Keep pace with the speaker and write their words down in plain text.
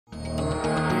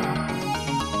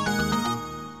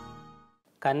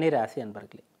கன்னி ராசி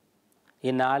அன்பர்களே,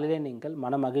 இந்நாளிலே நீங்கள்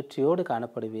மனமகிழ்ச்சியோடு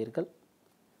காணப்படுவீர்கள்.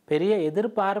 பெரிய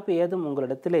எதிர்பார்ப்பு ஏதும்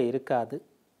உங்களிடத்திலே இருக்காது.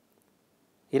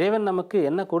 இறைவன் நமக்கு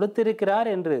என்ன கொடுத்திருக்கிறார்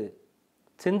என்று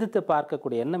சிந்தித்து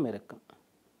பார்க்கக்கூடிய எண்ணம் இருக்கும்.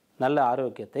 நல்ல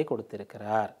ஆரோக்கியத்தை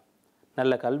கொடுத்திருக்கிறார்,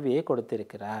 நல்ல கல்வியை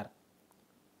கொடுத்திருக்கிறார்,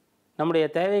 நம்முடைய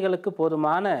தேவைகளுக்கு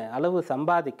போதுமான அளவு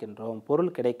சம்பாதிக்கின்றோம்,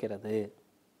 பொருள் கிடைக்கிறது,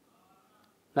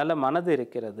 நல்ல மனது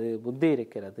இருக்கிறது, புத்தி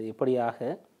இருக்கிறது.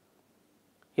 இப்படியாக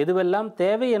எதுவெல்லாம்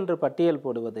தேவை என்று பட்டியல்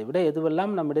போடுவதை விட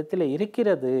எதுவெல்லாம் நம்மிடத்தில்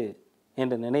இருக்கிறது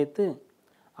என்று நினைத்து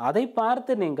அதை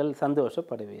பார்த்து நீங்கள்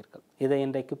சந்தோஷப்படுவீர்கள். இதை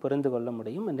இன்றைக்கு புரிந்து கொள்ள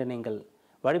முடியும். என்று நீங்கள்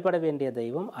வழிபட வேண்டிய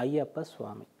தெய்வம் ஐயப்ப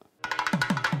சுவாமி.